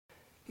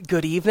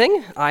Good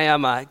evening. I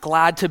am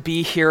glad to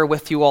be here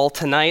with you all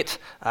tonight.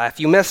 If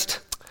you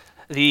missed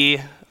the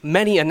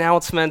many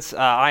announcements,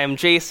 I am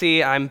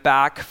JC. I'm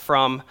back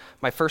from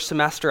my first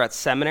semester at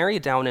seminary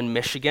down in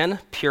Michigan,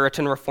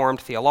 Puritan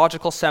Reformed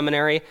Theological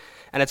Seminary,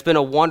 and it's been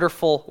a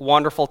wonderful,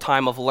 wonderful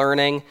time of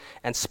learning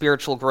and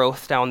spiritual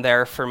growth down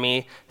there for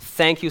me.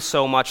 Thank you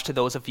so much to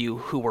those of you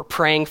who were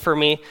praying for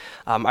me.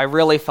 I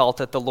really felt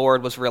that the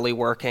Lord was really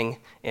working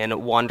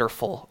in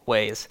wonderful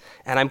ways.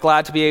 And I'm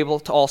glad to be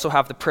able to also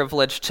have the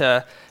privilege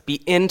to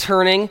be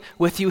interning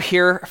with you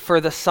here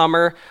for the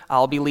summer.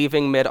 I'll be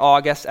leaving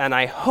mid-August, and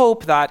I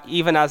hope that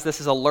even as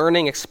this is a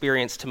learning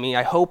experience to me,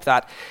 I hope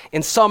that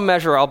in some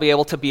measure I'll be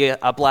able to be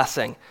a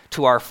blessing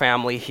to our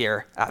family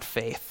here at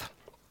Faith.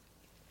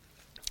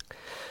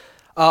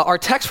 Our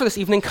text for this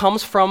evening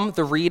comes from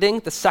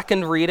the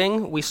second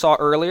reading we saw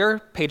earlier,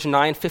 page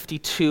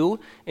 952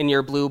 in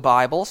your blue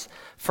Bibles,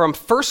 from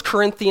 1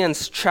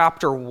 Corinthians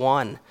chapter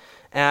 1.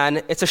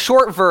 And it's a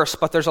short verse,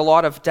 but there's a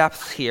lot of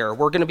depth here.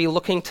 We're going to be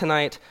looking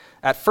tonight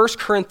at 1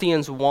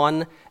 Corinthians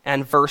 1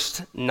 and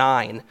verse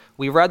 9.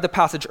 We read the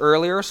passage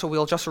earlier, so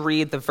we'll just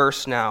read the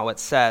verse now. It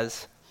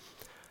says,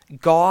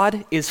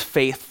 "God is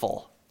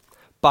faithful,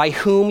 by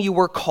whom you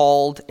were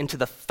called into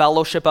the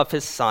fellowship of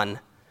his Son,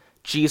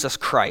 Jesus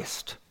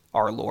Christ,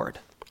 our Lord."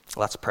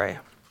 Let's pray.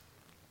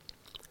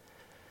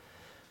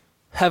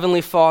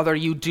 Heavenly Father,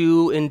 you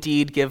do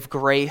indeed give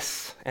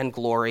grace and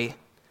glory.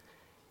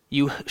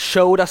 You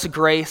showed us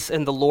grace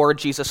in the Lord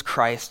Jesus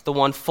Christ, the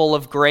one full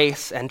of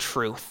grace and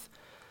truth,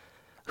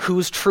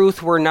 whose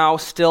truth we're now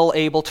still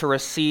able to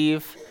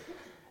receive,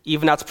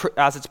 even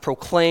as it's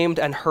proclaimed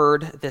and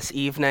heard this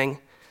evening.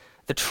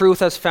 The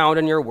truth as found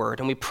in your word,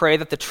 and we pray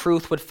that the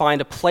truth would find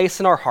a place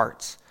in our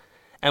hearts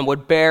and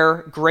would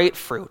bear great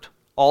fruit,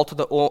 all to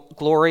the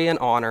glory and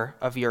honor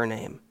of your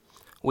name.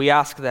 We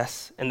ask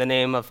this in the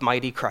name of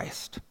mighty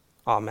Christ.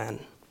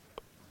 Amen.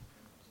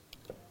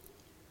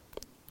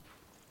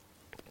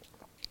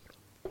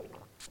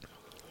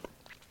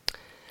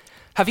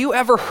 Have you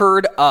ever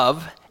heard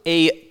of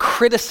a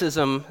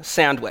criticism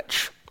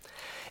sandwich?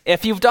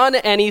 If you've done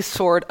any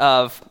sort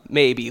of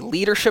maybe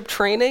leadership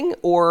training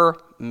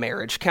or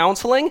marriage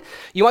counseling,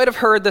 you might have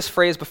heard this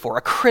phrase before,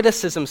 a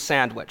criticism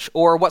sandwich,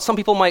 or what some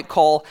people might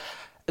call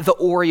the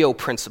Oreo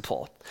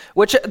principle,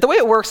 which the way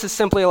it works is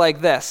simply like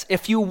this.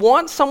 If you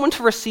want someone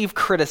to receive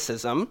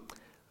criticism,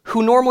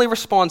 who normally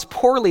responds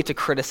poorly to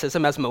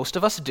criticism, as most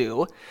of us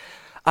do,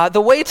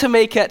 the way to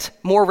make it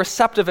more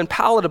receptive and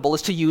palatable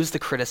is to use the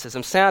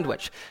criticism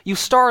sandwich. You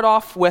start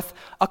off with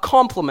a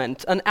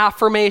compliment, an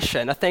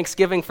affirmation, a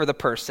thanksgiving for the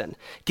person.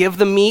 Give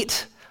the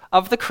meat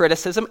of the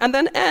criticism, and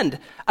then end,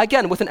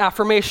 again, with an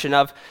affirmation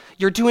of,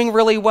 "You're doing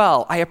really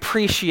well, I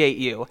appreciate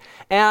you."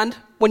 And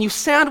when you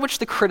sandwich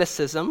the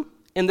criticism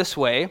in this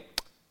way,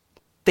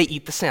 they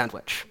eat the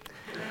sandwich.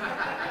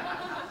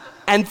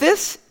 And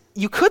this,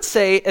 you could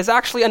say, is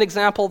actually an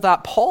example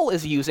that Paul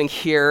is using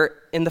here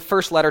in the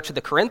first letter to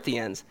the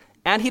Corinthians,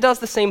 and he does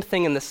the same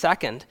thing in the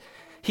second.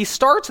 He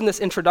starts in this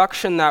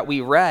introduction that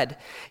we read.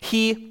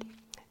 He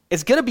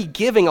is going to be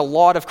giving a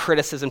lot of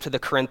criticism to the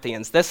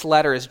Corinthians. This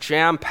letter is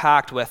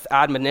jam-packed with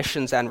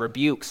admonitions and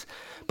rebukes.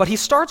 But he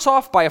starts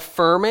off by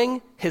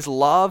affirming his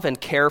love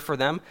and care for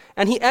them,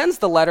 and he ends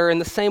the letter in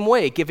the same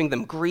way, giving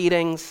them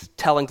greetings,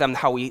 telling them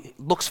how he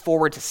looks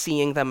forward to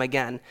seeing them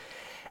again.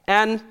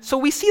 And so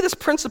we see this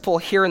principle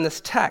here in this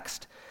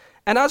text.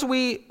 And as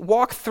we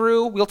walk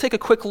through, we'll take a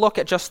quick look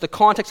at just the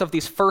context of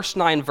these first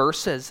 9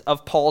 verses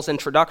of Paul's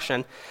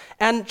introduction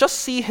and just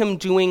see him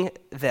doing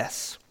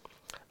this.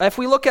 If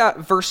we look at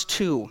verse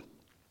 2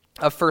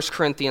 of 1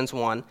 Corinthians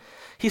 1,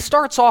 he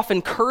starts off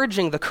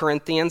encouraging the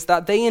Corinthians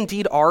that they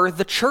indeed are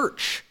the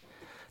church.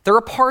 They're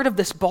a part of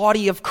this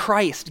body of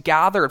Christ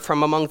gathered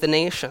from among the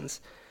nations.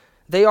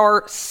 They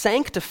are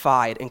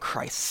sanctified in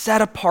Christ,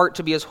 set apart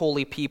to be his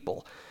holy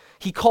people.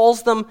 He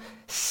calls them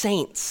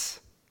saints.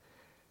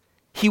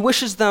 He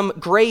wishes them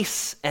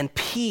grace and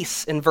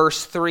peace in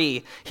verse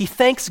 3. He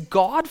thanks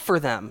God for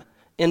them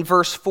in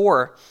verse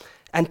 4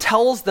 and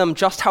tells them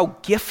just how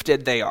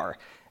gifted they are.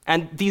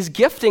 And these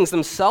giftings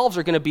themselves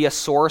are going to be a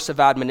source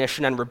of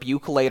admonition and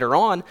rebuke later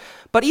on.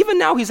 But even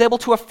now, he's able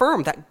to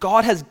affirm that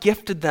God has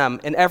gifted them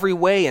in every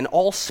way, in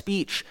all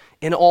speech,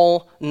 in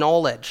all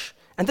knowledge.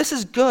 And this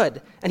is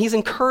good, and he's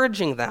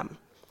encouraging them.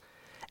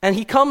 And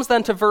he comes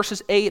then to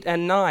verses 8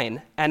 and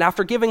 9, and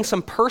after giving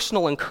some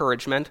personal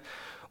encouragement,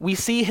 we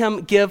see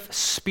him give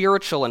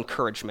spiritual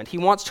encouragement. He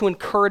wants to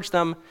encourage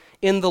them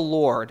in the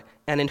Lord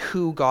and in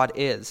who God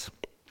is.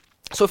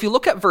 So if you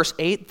look at verse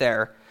 8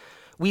 there,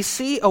 we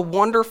see a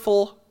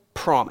wonderful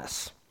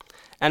promise.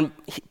 And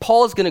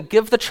Paul is going to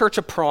give the church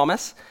a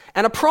promise,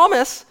 and a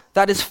promise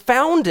that is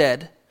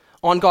founded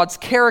on God's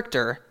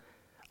character,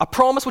 a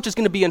promise which is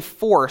going to be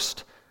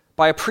enforced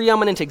by a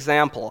preeminent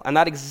example. And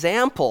that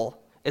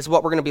example is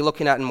what we're going to be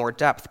looking at in more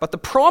depth. But the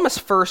promise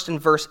first in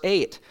verse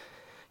 8,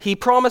 he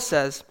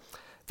promises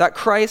that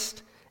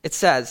Christ, it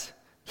says,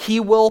 he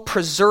will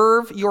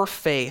preserve your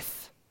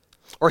faith,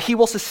 or he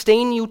will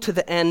sustain you to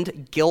the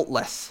end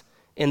guiltless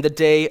in the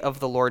day of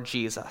the Lord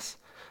Jesus.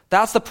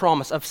 That's the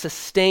promise of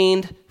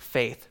sustained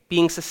faith,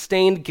 being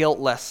sustained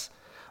guiltless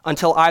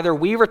until either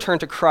we return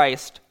to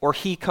Christ or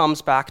he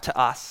comes back to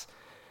us.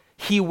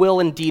 He will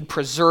indeed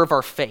preserve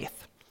our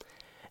faith.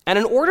 And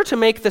in order to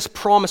make this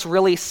promise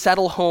really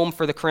settle home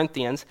for the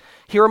Corinthians,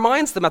 he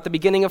reminds them at the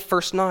beginning of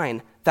verse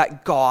 9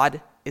 that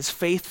God is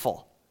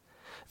faithful.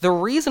 The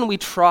reason we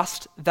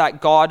trust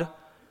that God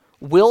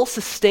will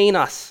sustain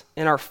us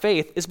in our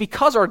faith is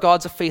because our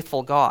God's a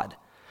faithful God.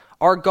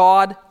 Our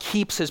God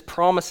keeps his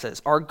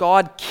promises. Our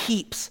God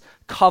keeps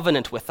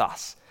covenant with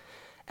us.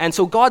 And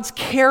so God's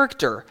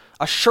character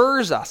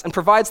assures us and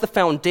provides the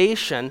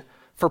foundation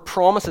for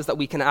promises that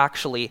we can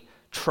actually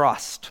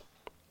trust.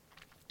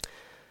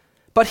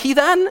 But he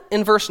then,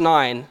 in verse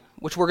 9,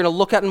 which we're going to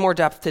look at in more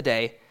depth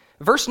today,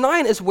 verse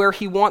 9 is where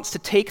he wants to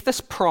take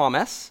this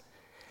promise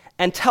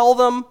and tell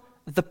them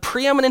the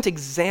preeminent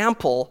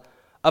example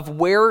of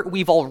where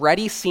we've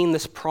already seen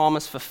this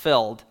promise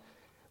fulfilled,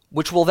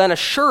 which will then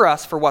assure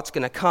us for what's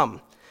going to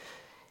come.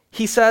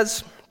 He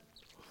says,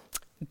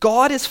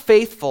 God is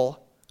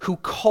faithful who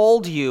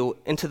called you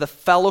into the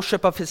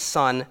fellowship of his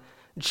Son,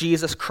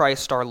 Jesus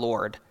Christ our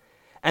Lord.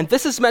 And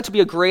this is meant to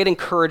be a great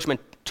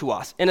encouragement to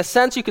us. In a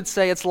sense, you could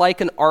say it's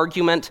like an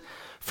argument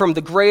from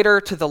the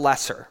greater to the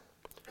lesser.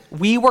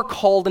 We were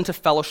called into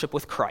fellowship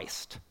with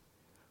Christ.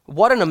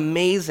 What an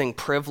amazing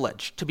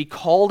privilege to be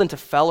called into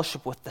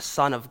fellowship with the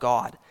Son of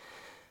God.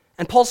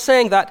 And Paul's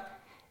saying that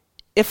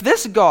if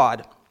this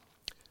God,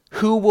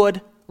 who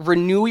would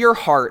renew your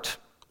heart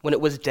when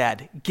it was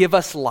dead, give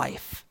us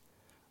life,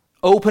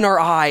 open our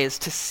eyes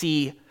to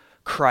see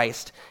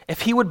Christ,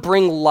 if he would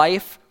bring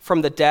life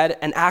from the dead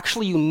and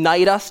actually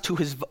unite us to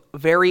his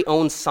very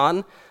own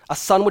Son, a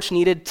Son which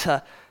needed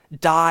to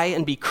die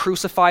and be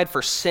crucified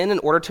for sin in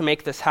order to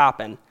make this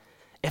happen,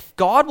 if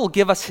God will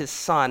give us his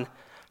Son,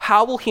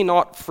 how will he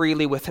not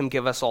freely with him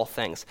give us all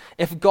things?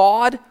 If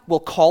God will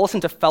call us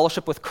into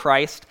fellowship with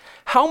Christ,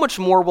 how much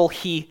more will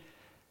he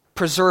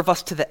preserve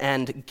us to the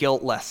end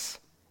guiltless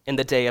in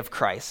the day of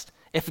Christ?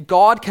 If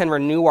God can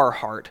renew our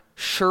heart,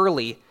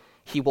 surely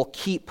he will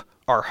keep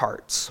our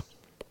hearts.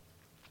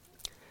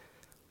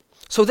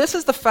 So this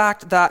is the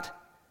fact that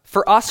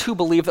for us who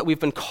believe that we've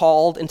been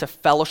called into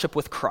fellowship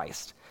with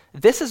Christ,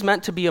 this is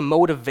meant to be a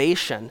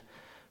motivation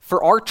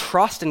for our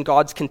trust in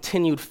God's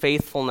continued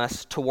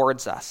faithfulness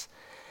towards us.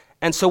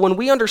 And so when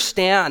we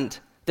understand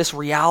this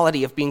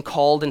reality of being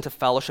called into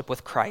fellowship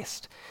with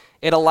Christ,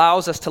 it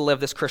allows us to live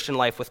this Christian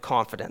life with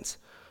confidence,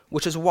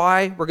 which is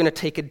why we're going to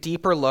take a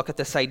deeper look at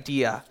this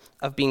idea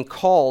of being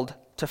called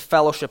to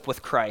fellowship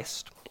with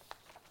Christ.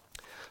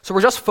 So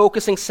we're just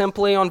focusing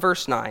simply on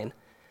verse 9,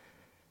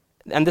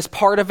 and this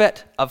part of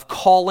it of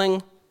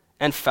calling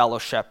and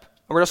fellowship.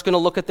 And we're just going to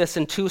look at this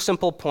in two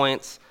simple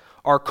points: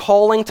 our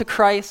calling to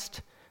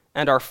Christ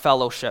and our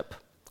fellowship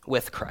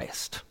with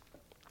Christ.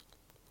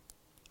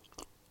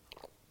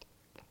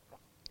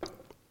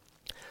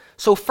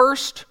 So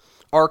first,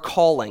 our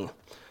calling.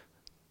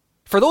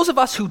 For those of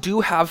us who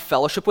do have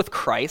fellowship with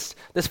Christ,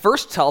 this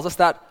verse tells us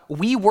that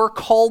we were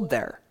called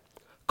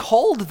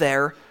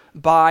there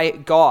by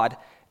God.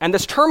 And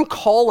this term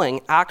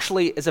calling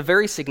actually is a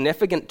very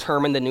significant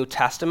term in the New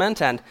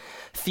Testament, and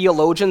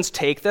theologians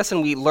take this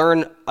and we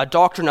learn a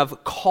doctrine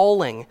of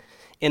calling,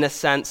 in a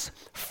sense,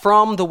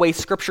 from the way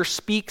Scripture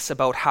speaks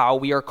about how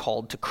we are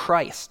called to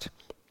Christ.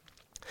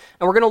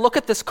 And we're going to look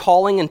at this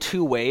calling in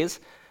two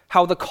ways: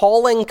 how the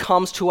calling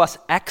comes to us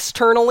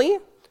externally,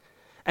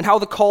 and how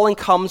the calling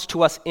comes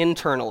to us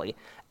internally.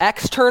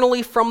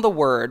 Externally from the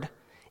Word,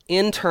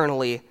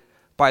 internally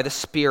by the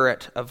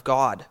Spirit of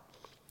God.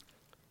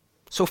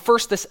 So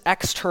first, this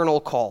external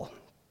call.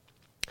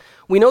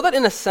 We know that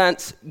in a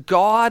sense,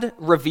 God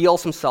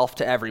reveals himself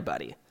to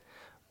everybody.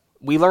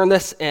 We learn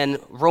this in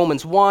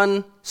Romans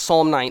 1,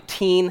 Psalm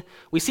 19.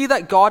 We see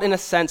that God, in a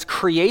sense,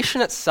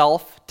 creation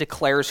itself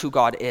declares who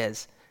God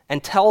is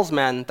and tells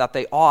men that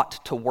they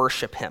ought to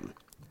worship him.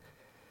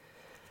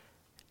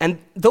 And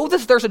though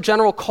there's a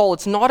general call,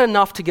 it's not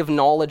enough to give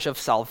knowledge of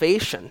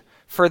salvation.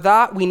 For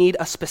that, we need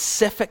a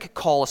specific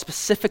call, a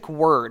specific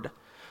word,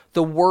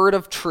 the word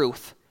of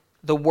truth,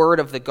 the word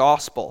of the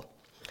gospel.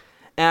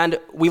 And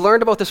we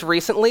learned about this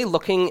recently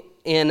looking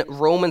in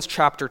Romans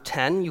chapter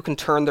 10. You can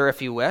turn there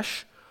if you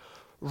wish.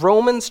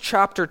 Romans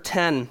chapter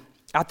 10,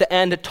 at the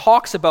end, it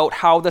talks about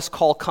how this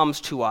call comes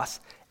to us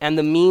and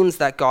the means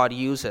that God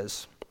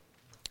uses.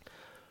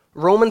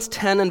 Romans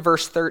 10 and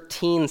verse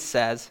 13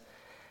 says,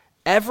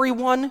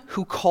 "Everyone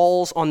who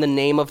calls on the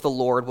name of the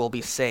Lord will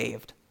be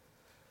saved.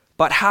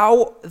 But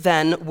how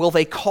then will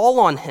they call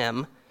on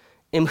him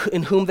in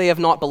whom they have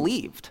not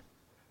believed?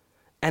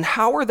 And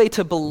how are they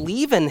to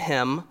believe in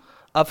him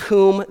of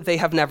whom they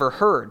have never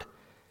heard?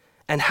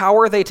 And how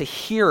are they to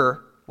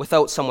hear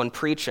without someone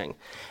preaching?"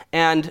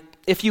 And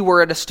if you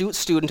were an astute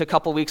student a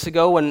couple weeks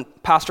ago when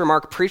Pastor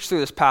Mark preached through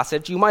this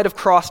passage, you might have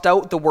crossed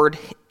out the word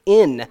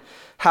 "in"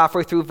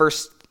 halfway through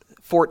verse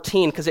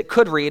 14, because it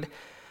could read,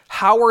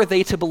 "How are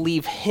they to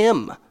believe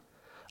him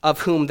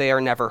of whom they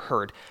are never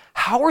heard?"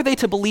 How are they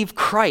to believe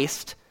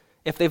Christ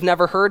if they've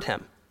never heard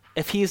him,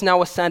 if he's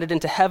now ascended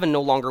into heaven,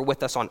 no longer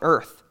with us on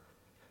earth?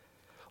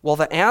 Well,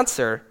 the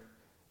answer,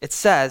 it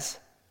says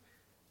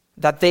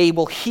that they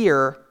will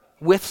hear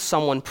with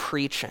someone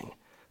preaching.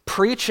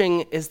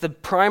 Preaching is the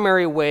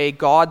primary way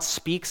God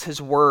speaks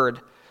his word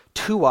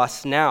to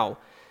us now.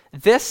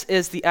 This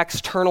is the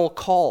external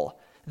call,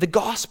 the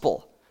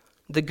gospel,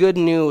 the good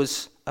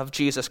news of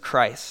Jesus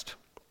Christ.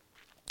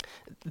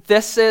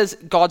 This is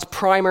God's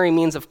primary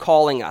means of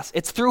calling us.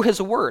 It's through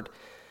his word.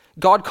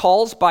 God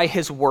calls by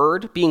his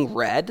word being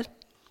read,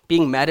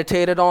 being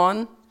meditated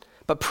on,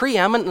 but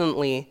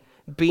preeminently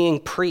being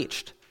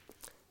preached.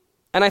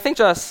 And I think,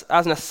 just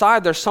as an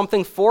aside, there's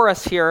something for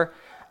us here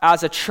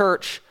as a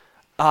church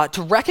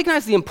to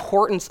recognize the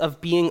importance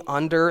of being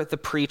under the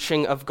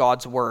preaching of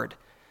God's word,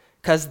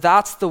 because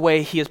that's the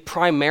way he is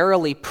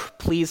primarily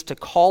pleased to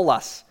call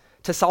us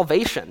to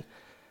salvation,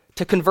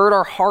 to convert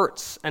our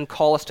hearts and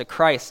call us to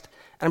Christ.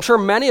 And I'm sure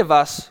many of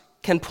us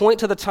can point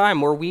to the time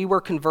where we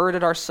were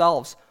converted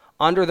ourselves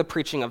under the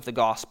preaching of the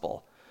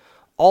gospel.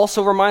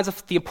 Also reminds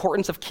us of the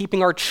importance of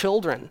keeping our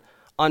children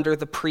under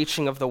the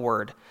preaching of the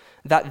word,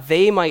 that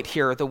they might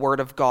hear the word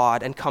of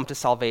God and come to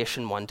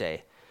salvation one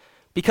day.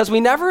 Because we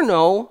never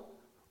know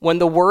when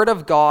the word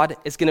of God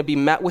is going to be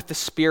met with the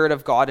Spirit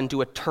of God and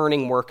do a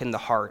turning work in the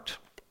heart.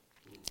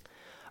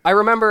 I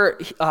remember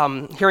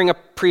hearing a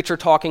preacher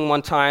talking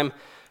one time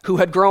who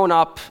had grown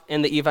up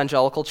in the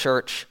evangelical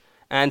church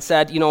and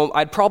said,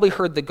 I'd probably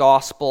heard the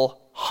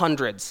gospel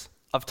hundreds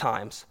of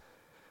times.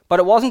 But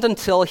it wasn't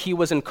until he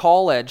was in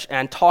college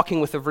and talking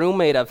with a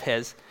roommate of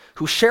his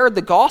who shared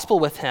the gospel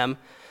with him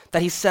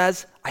that he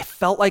says, I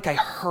felt like I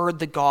heard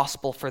the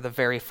gospel for the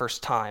very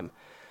first time.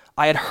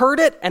 I had heard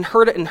it and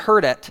heard it and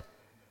heard it,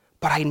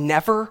 but I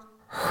never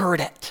heard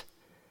it.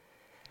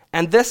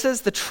 And this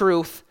is the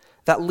truth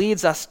that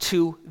leads us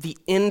to the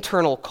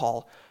internal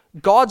call.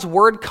 God's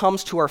word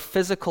comes to our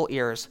physical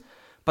ears,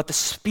 but the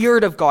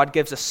Spirit of God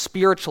gives us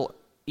spiritual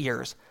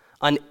ears,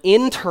 an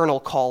internal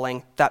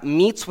calling that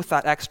meets with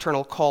that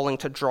external calling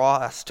to draw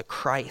us to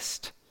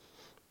Christ.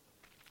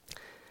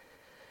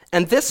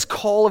 And this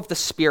call of the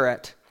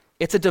Spirit,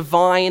 it's a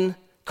divine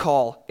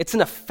call. It's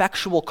an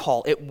effectual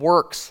call. It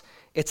works.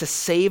 It's a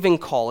saving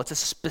call. It's a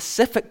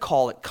specific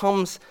call. It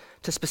comes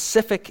to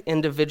specific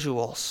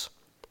individuals.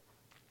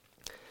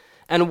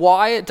 And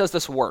why does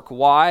this work?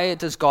 Why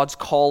does God's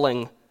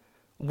calling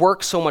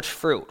work so much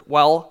fruit?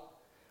 Well,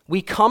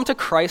 we come to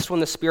Christ when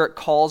the Spirit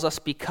calls us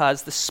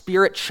because the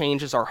Spirit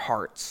changes our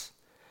hearts.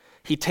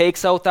 He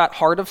takes out that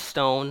heart of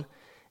stone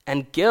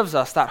and gives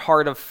us that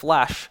heart of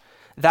flesh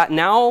that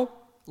now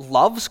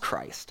loves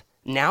Christ,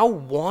 now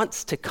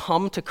wants to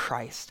come to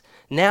Christ,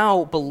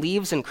 now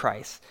believes in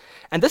Christ.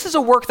 And this is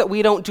a work that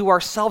we don't do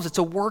ourselves. It's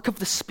a work of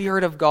the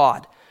Spirit of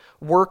God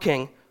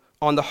working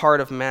on the heart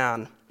of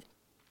man.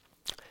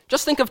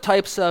 Just think of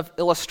types of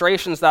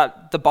illustrations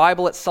that the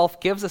Bible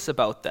itself gives us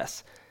about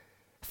this.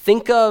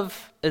 Think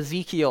of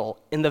Ezekiel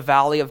in the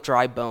valley of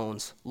dry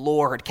bones.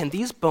 Lord, can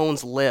these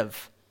bones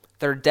live?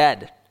 They're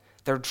dead.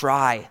 They're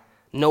dry.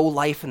 No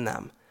life in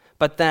them.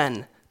 But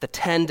then the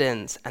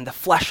tendons and the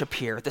flesh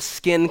appear. The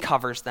skin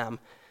covers them.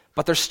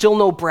 But there's still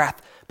no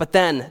breath. But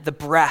then the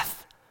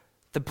breath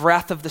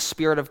of the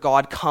Spirit of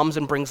God comes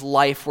and brings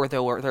life where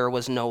there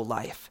was no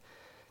life.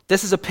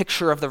 This is a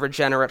picture of the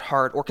regenerate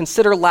heart. Or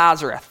consider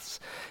Lazarus,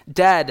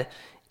 dead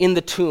in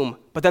the tomb.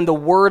 But then the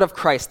word of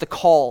Christ, the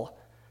call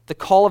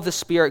of the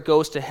Spirit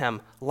goes to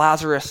him.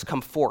 Lazarus,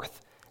 come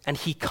forth. And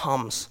he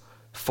comes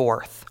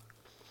forth.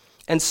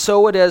 And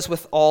so it is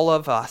with all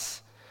of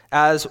us.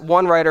 As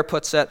one writer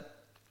puts it,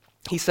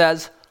 he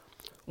says,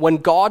 when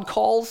God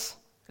calls,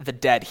 the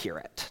dead hear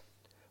it.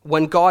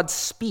 When God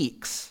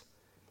speaks,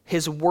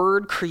 his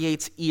word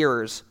creates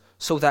ears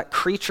so that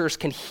creatures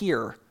can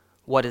hear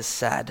what is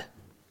said.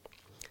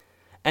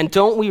 And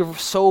don't we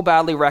so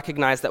badly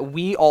recognize that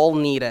we all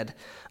needed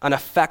an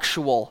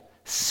effectual,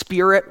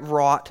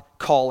 Spirit-wrought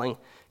calling?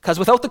 Because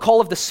without the call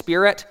of the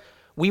Spirit,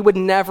 we would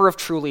never have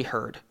truly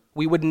heard.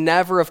 We would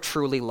never have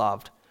truly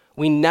loved.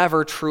 We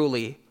never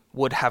truly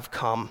would have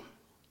come.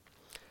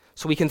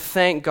 So we can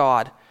thank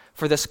God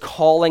for this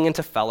calling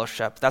into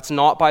fellowship that's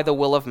not by the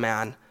will of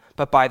man,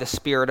 but by the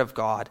Spirit of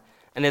God.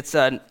 And it's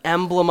an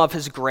emblem of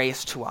his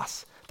grace to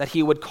us that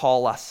he would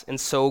call us in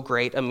so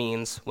great a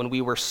means when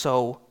we were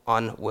so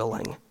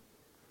unwilling.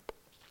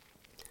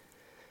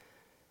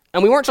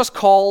 And we weren't just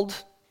called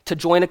to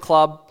join a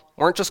club,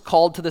 weren't just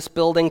called to this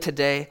building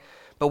today,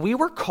 but we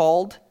were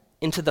called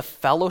into the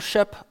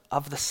fellowship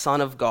of the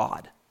Son of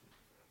God.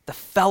 The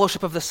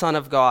fellowship of the Son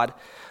of God.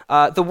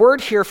 The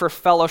word here for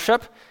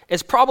fellowship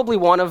is probably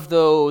one of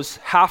those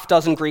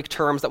half-dozen Greek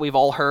terms that we've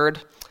all heard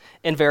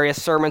in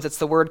various sermons. It's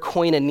the word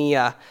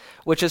koinonia,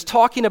 which is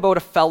talking about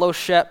a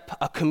fellowship,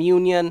 a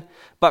communion,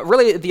 but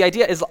really the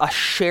idea is a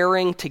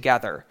sharing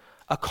together,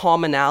 a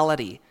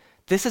commonality.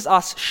 This is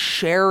us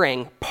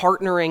sharing,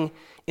 partnering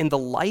in the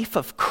life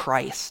of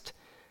Christ.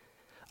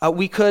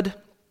 We could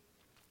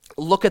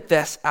look at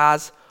this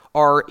as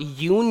our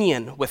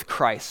union with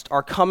Christ,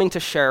 our coming to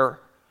share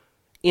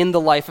in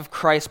the life of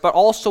Christ, but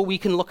also we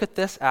can look at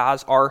this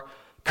as our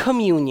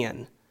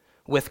communion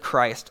with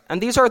Christ. And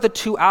these are the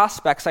two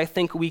aspects I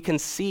think we can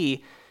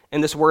see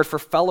in this word for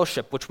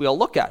fellowship, which we'll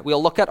look at.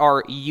 We'll look at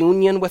our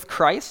union with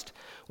Christ,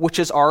 which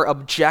is our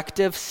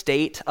objective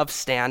state of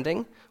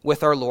standing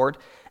with our Lord,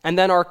 and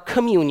then our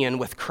communion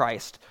with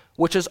Christ,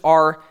 which is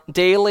our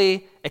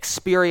daily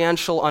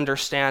experiential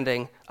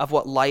understanding of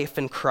what life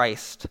in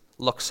Christ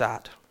looks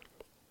at.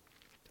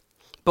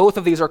 Both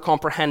of these are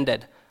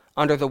comprehended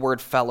under the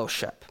word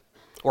fellowship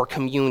or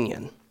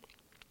communion.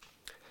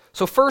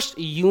 So first,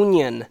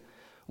 union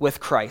with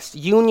Christ.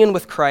 Union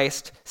with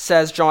Christ,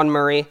 says John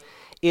Murray,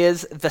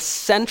 is the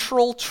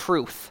central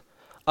truth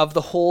of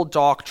the whole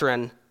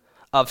doctrine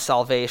of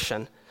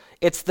salvation.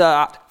 It's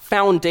the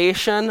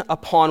foundation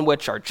upon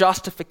which our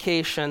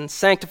justification,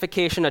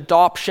 sanctification,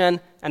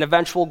 adoption, and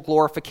eventual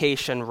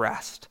glorification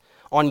rest,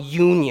 on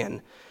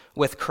union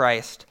with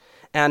Christ.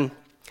 And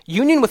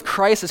union with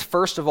Christ is,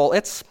 first of all,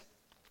 it's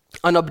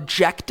an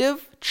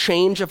objective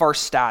change of our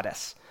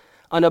status,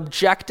 an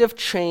objective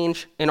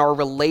change in our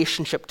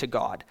relationship to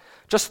God.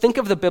 Just think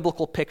of the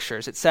biblical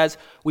pictures. It says,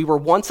 we were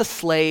once a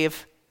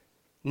slave,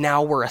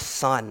 now we're a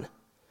son.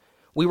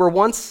 We were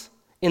once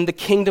in the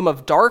kingdom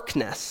of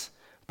darkness,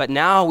 but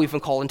now we've been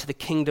called into the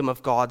kingdom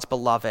of God's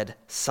beloved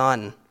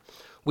Son.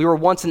 We were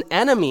once an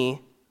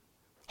enemy,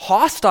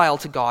 hostile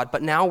to God,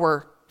 but now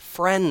we're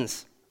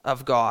friends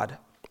of God.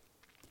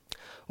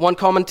 One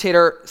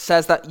commentator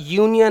says that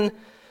union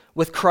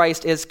with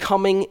Christ is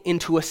coming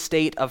into a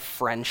state of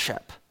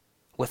friendship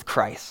with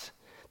Christ.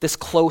 This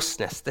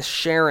closeness, this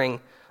sharing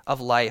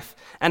of life.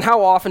 And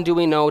how often do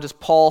we know, does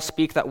Paul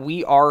speak that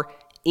we are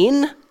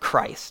in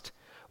Christ?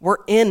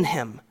 We're in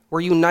him.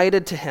 We're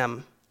united to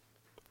him.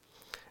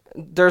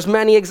 There's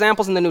many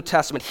examples in the New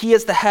Testament. He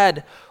is the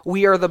head.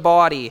 We are the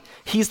body.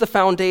 He's the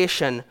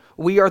foundation.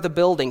 We are the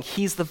building.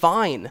 He's the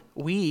vine.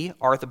 We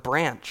are the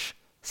branch.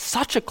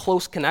 Such a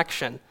close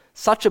connection.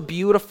 Such a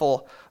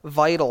beautiful,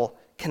 vital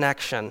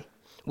connection.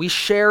 We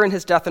share in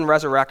his death and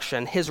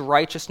resurrection. His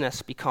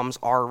righteousness becomes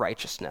our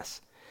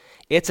righteousness.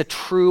 It's a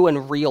true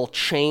and real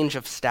change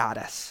of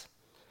status.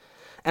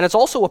 And it's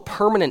also a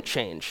permanent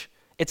change.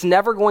 It's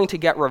never going to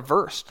get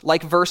reversed.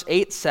 Like verse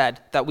 8 said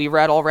that we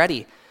read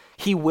already,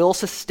 he will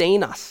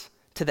sustain us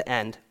to the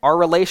end. Our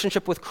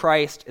relationship with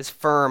Christ is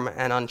firm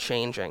and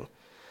unchanging.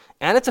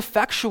 And it's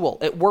effectual.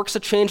 It works a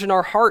change in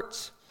our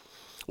hearts.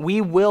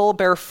 We will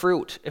bear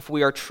fruit if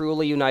we are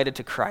truly united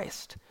to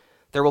Christ.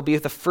 There will be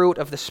the fruit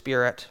of the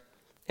Spirit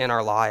in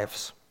our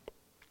lives.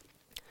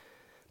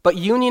 But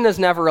union is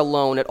never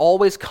alone. It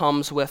always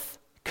comes with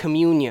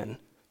communion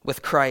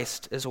with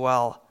Christ as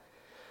well.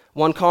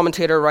 One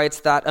commentator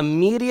writes that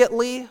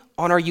immediately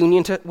on our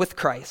union with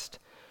Christ,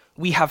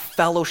 we have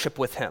fellowship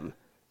with him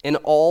in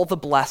all the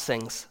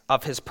blessings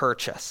of his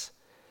purchase.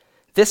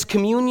 This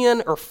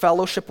communion or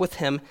fellowship with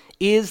him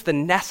is the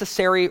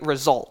necessary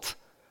result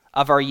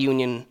of our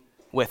union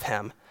with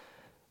him.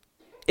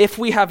 If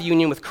we have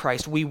union with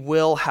Christ, we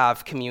will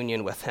have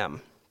communion with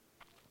him.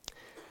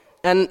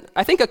 And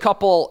I think a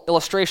couple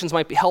illustrations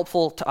might be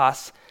helpful to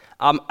us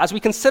as we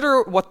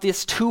consider what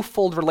this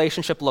twofold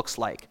relationship looks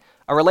like.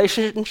 A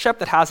relationship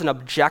that has an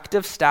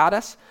objective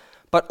status,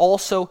 but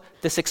also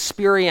this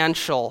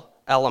experiential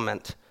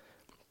element.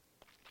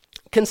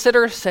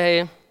 Consider,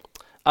 say,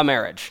 a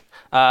marriage.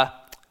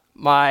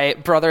 My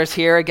brother is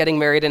here getting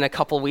married in a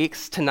couple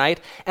weeks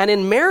tonight. And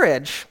in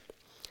marriage,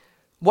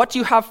 what do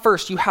you have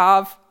first? You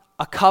have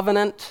a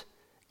covenant,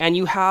 and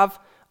you have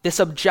this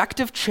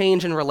objective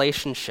change in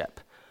relationship,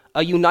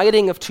 a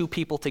uniting of two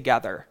people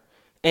together.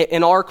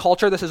 In our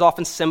culture, this is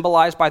often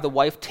symbolized by the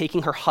wife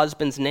taking her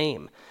husband's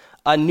name,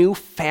 a new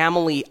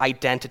family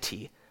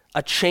identity,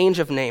 a change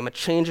of name, a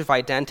change of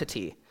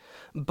identity.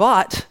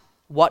 But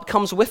what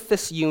comes with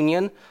this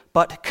union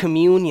but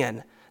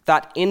communion,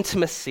 that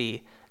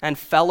intimacy and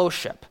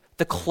fellowship,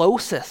 the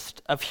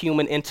closest of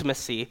human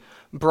intimacy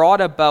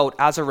brought about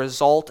as a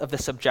result of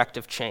this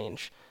objective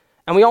change.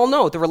 And we all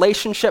know the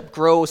relationship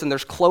grows and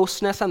there's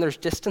closeness and there's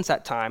distance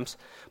at times,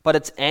 but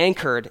it's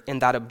anchored in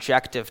that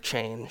objective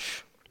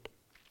change.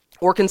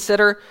 Or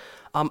consider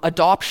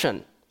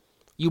adoption.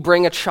 You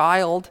bring a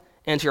child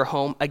into your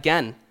home,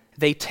 again,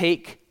 they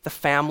take the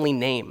family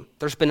name.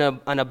 There's been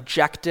an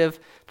objective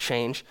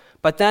change.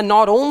 But then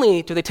not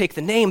only do they take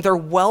the name, they're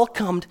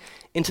welcomed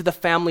into the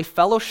family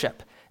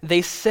fellowship.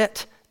 They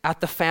sit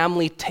at the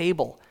family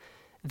table.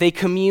 They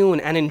commune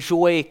and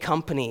enjoy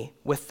company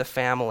with the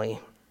family.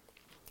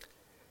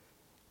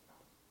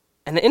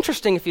 And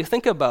interesting, if you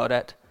think about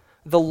it,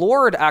 the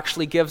Lord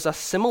actually gives us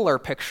similar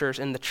pictures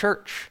in the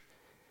church.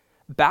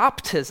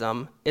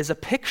 Baptism is a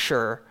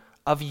picture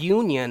of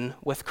union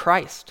with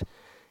Christ.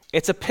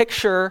 It's a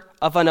picture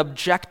of an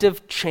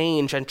objective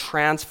change and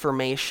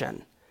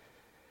transformation.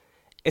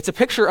 It's a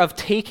picture of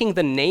taking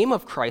the name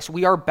of Christ.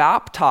 We are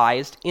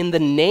baptized in the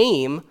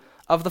name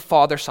of the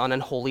Father, Son,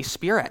 and Holy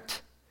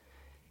Spirit.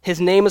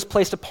 His name is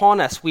placed upon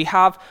us. We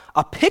have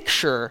a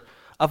picture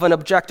of an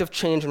objective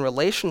change in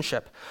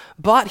relationship,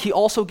 but he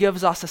also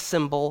gives us a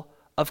symbol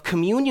of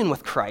communion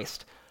with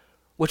Christ,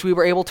 which we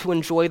were able to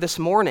enjoy this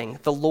morning,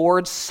 the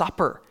Lord's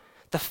Supper,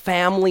 the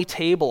family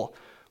table,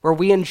 where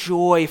we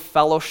enjoy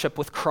fellowship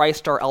with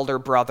Christ, our elder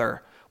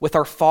brother, with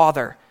our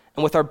Father, and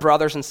and with our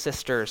brothers and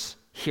sisters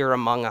here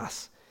among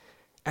us.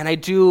 And I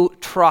do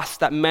trust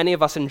that many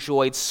of us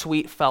enjoyed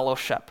sweet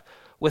fellowship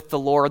with the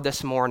Lord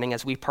this morning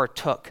as we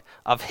partook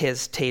of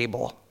his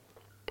table.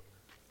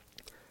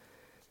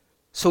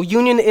 So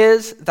union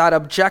is that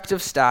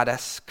objective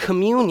status.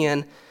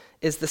 Communion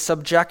is the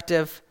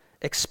subjective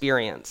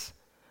experience.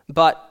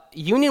 But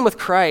communion with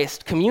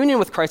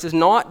Christ is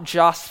not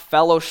just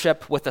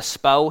fellowship with a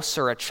spouse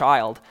or a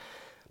child.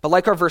 But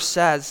like our verse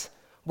says,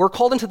 we're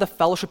called into the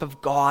fellowship of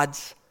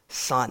God's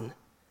Son,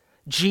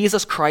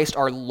 Jesus Christ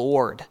our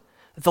Lord,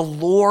 the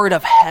Lord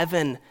of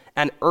heaven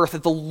and earth,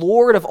 the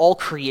Lord of all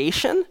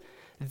creation.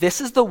 This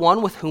is the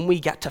one with whom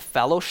we get to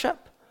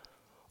fellowship.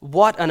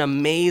 What an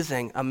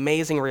amazing,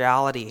 amazing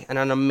reality and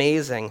an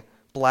amazing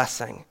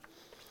blessing.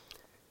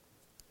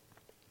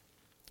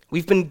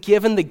 We've been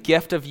given the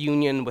gift of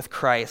union with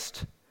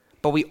Christ,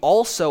 but we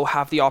also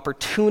have the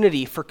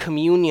opportunity for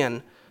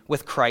communion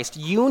with Christ.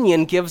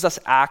 Union gives us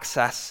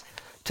access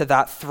to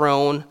that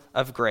throne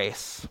of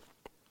grace.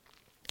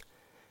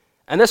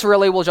 And this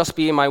really will just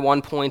be my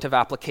one point of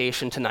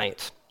application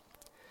tonight.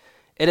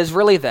 It is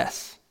really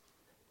this.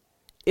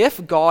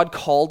 If God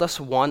called us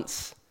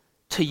once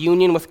to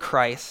union with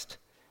Christ,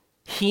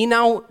 he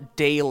now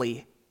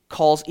daily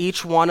calls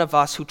each one of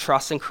us who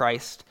trusts in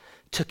Christ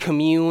to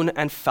commune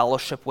and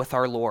fellowship with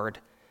our Lord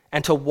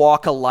and to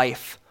walk a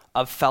life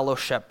of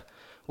fellowship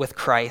with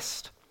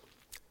Christ.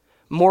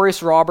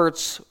 Maurice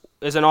Roberts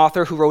is an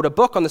author who wrote a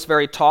book on this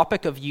very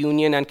topic of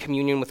union and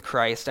communion with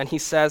Christ, and he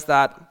says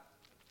that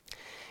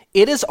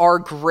it is our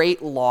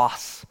great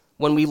loss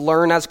when we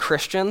learn as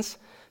Christians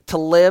to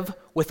live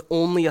with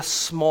only a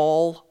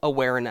small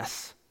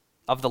awareness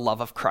of the love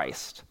of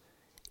Christ.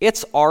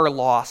 It's our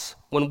loss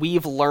when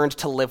we've learned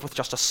to live with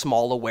just a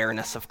small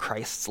awareness of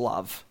Christ's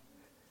love.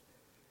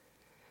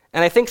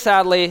 And I think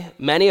sadly,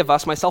 many of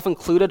us, myself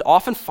included,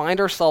 often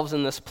find ourselves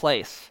in this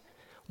place.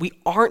 We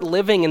aren't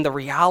living in the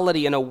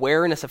reality and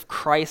awareness of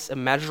Christ's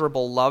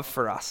immeasurable love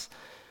for us.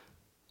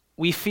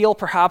 We feel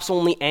perhaps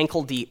only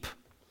ankle deep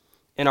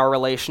in our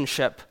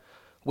relationship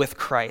with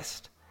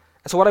Christ.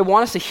 And so what I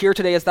want us to hear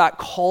today is that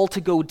call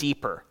to go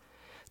deeper,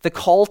 the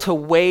call to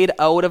wade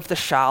out of the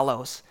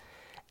shallows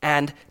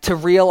and to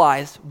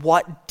realize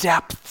what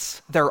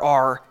depths there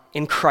are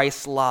in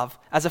Christ's love.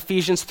 As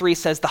Ephesians 3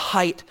 says, the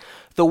height,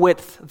 the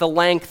width, the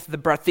length, the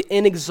breadth, the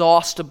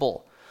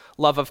inexhaustible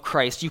love of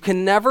Christ. You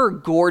can never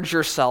gorge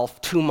yourself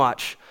too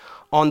much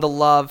on the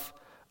love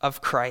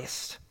of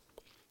Christ.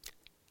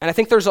 And I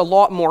think there's a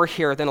lot more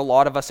here than a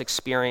lot of us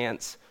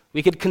experience.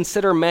 We could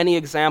consider many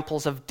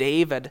examples of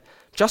David,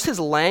 just his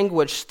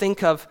language.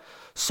 Think of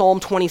Psalm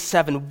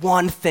 27,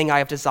 one thing I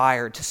have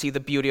desired, to see the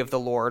beauty of the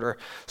Lord. Or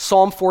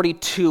Psalm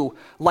 42,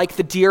 like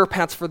the deer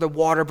pants for the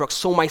water brook,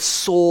 so my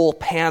soul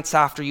pants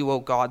after you, O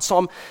God.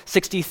 Psalm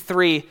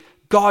 63,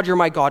 God, you're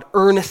my God,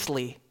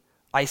 earnestly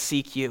I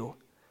seek you.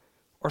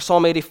 Or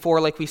Psalm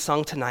 84, like we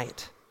sung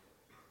tonight.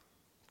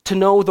 To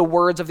know the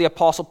words of the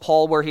Apostle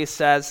Paul where he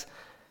says,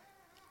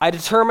 I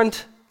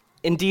determined,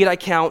 indeed I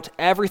count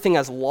everything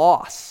as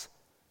loss,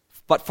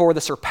 but for the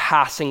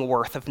surpassing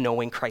worth of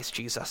knowing Christ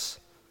Jesus.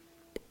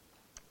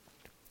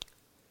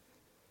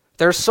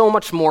 There's so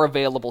much more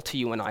available to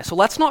you and I. So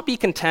let's not be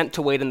content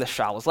to wade in the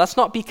shallows. Let's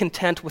not be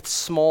content with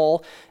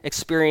small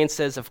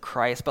experiences of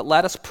Christ, but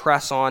let us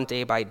press on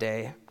day by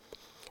day.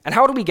 And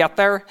how do we get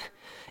there?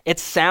 It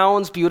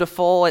sounds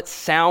beautiful. It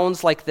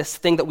sounds like this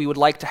thing that we would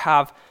like to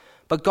have,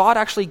 but God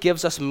actually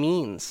gives us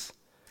means.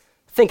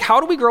 Think, how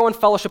do we grow in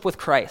fellowship with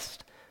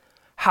Christ?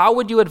 How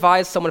would you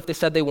advise someone if they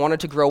said they wanted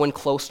to grow in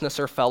closeness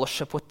or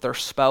fellowship with their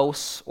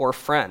spouse or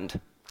friend?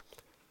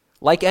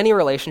 Like any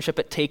relationship,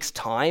 it takes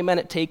time and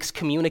it takes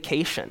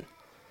communication.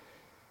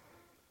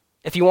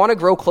 If you want to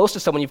grow close to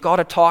someone, you've got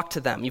to talk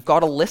to them. You've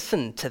got to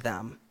listen to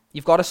them.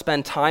 You've got to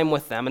spend time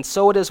with them. And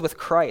so it is with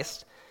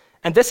Christ.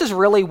 And this is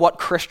really what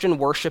Christian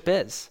worship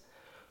is.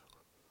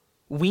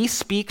 We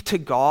speak to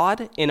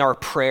God in our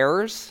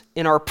prayers,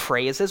 in our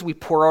praises. We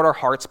pour out our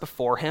hearts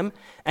before him.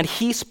 And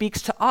he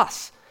speaks to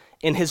us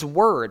in his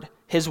word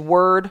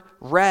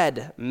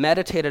read,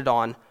 meditated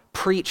on,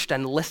 preached,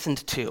 and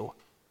listened to.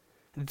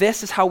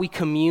 This is how we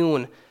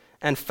commune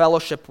and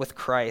fellowship with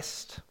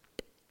Christ.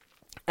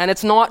 And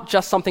it's not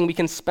just something we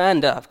can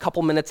spend a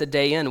couple minutes a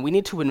day in. We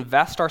need to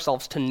invest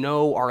ourselves to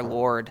know our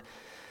Lord,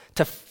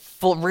 to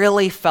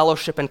really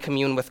fellowship and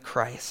commune with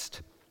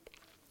Christ.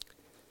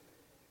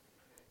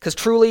 Because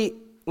truly,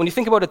 when you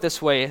think about it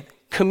this way,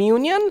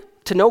 communion,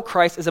 to know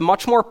Christ, is a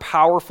much more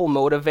powerful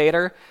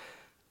motivator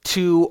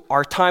to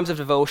our times of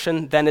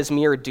devotion than is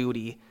mere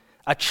duty,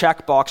 a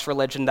checkbox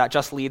religion that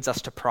just leads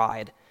us to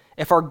pride.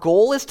 If our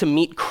goal is to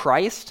meet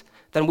Christ,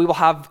 then we will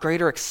have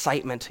greater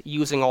excitement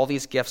using all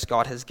these gifts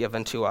God has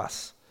given to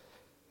us.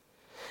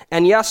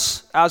 And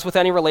yes, as with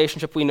any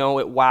relationship, we know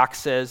it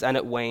waxes and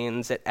it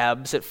wanes, it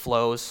ebbs, it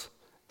flows.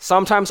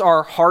 Sometimes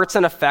our hearts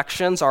and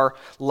affections are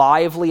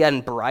lively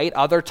and bright.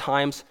 Other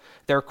times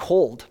they're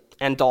cold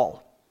and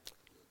dull.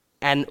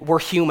 And we're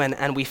human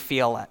and we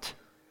feel it.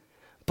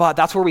 But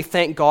that's where we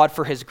thank God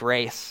for his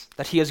grace,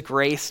 that he has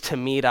grace to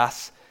meet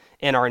us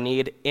in our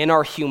need, in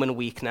our human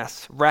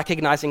weakness,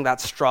 recognizing that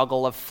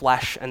struggle of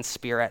flesh and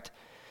spirit.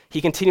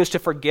 He continues to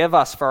forgive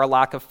us for our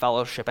lack of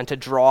fellowship and to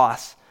draw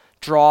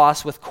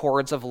us with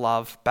cords of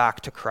love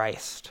back to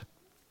Christ.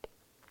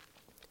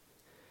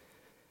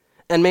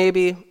 And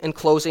maybe, in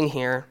closing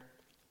here,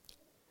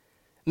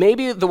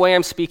 maybe the way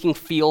I'm speaking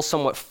feels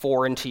somewhat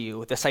foreign to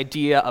you, this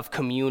idea of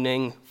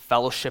communing,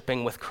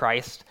 fellowshipping with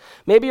Christ.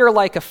 Maybe you're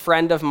like a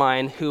friend of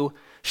mine who,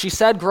 she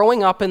said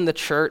growing up in the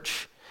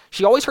church,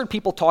 she always heard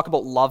people talk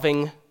about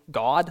loving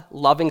God,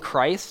 loving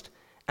Christ,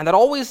 and that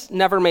always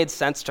never made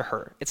sense to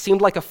her. It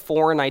seemed like a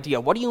foreign idea.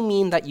 What do you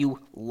mean that you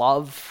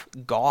love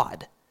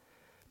God?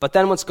 But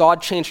then once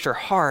God changed her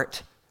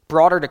heart,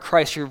 brought her to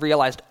Christ, she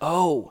realized,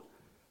 oh,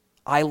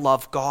 I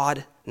love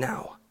God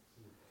now.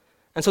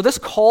 And so this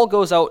call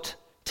goes out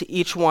to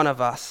each one of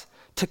us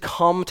to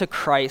come to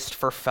Christ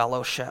for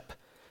fellowship.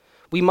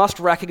 We must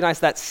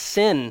recognize that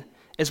sin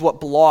is what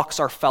blocks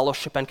our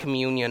fellowship and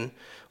communion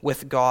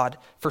with God.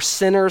 For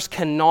sinners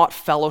cannot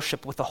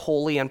fellowship with a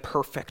holy and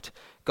perfect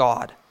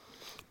God.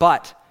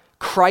 But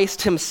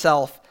Christ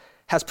himself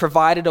has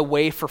provided a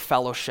way for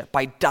fellowship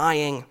by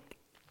dying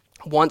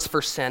once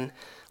for sin,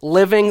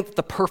 living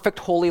the perfect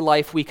holy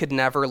life we could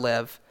never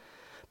live,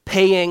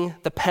 paying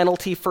the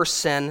penalty for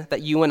sin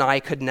that you and I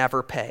could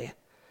never pay.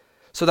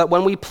 So that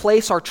when we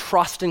place our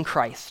trust in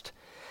Christ,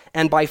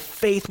 and by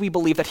faith we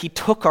believe that he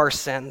took our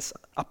sins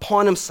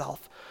upon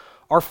himself,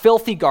 our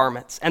filthy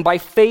garments, and by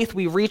faith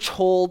we reach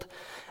hold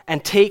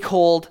and take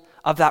hold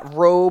of that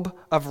robe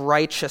of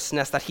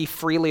righteousness that he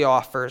freely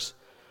offers,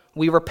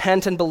 we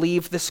repent and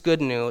believe this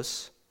good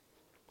news.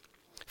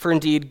 For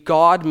indeed,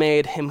 God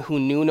made him who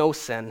knew no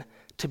sin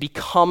to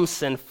become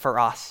sin for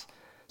us,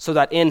 so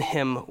that in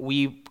him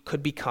we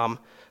could become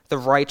the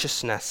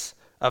righteousness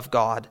of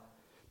God.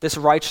 This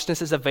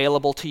righteousness is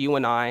available to you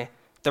and I.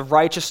 The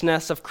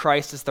righteousness of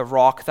Christ is the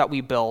rock that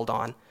we build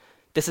on.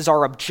 This is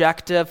our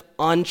objective,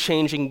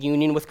 unchanging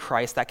union with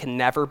Christ that can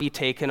never be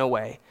taken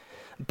away.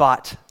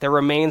 But there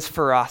remains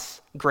for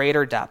us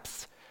greater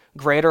depths,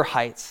 greater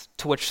heights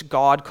to which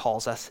God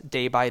calls us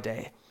day by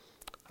day.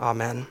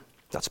 Amen.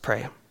 Let's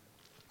pray.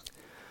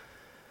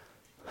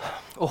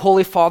 Oh,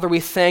 Holy Father, we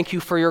thank you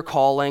for your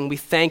calling. We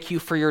thank you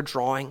for your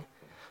drawing,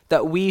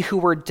 that we who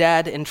were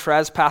dead in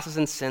trespasses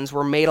and sins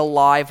were made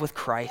alive with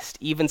Christ,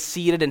 even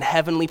seated in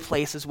heavenly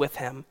places with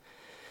him.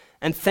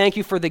 And thank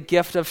you for the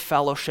gift of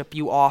fellowship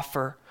you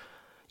offer.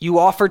 You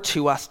offer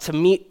to us to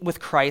meet with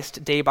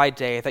Christ day by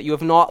day, that you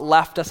have not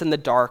left us in the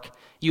dark,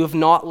 you have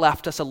not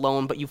left us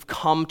alone, but you've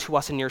come to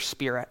us in your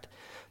Spirit,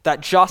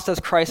 that just as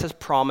Christ has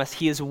promised,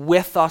 he is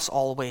with us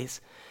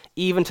always,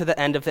 even to the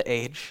end of the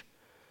age.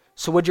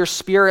 So would your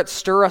Spirit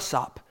stir us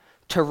up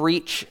to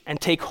reach and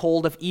take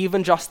hold of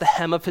even just the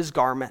hem of his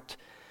garment,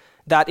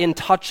 that in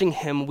touching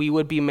him we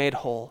would be made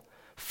whole,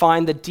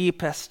 find the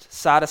deepest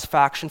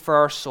satisfaction for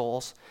our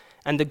souls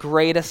and the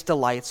greatest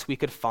delights we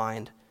could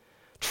find.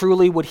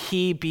 Truly would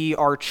he be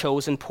our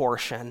chosen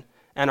portion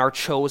and our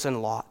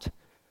chosen lot.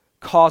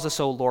 Cause us,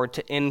 O Lord,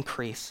 to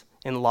increase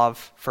in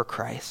love for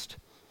Christ.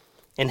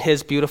 In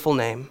his beautiful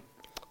name,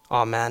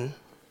 amen.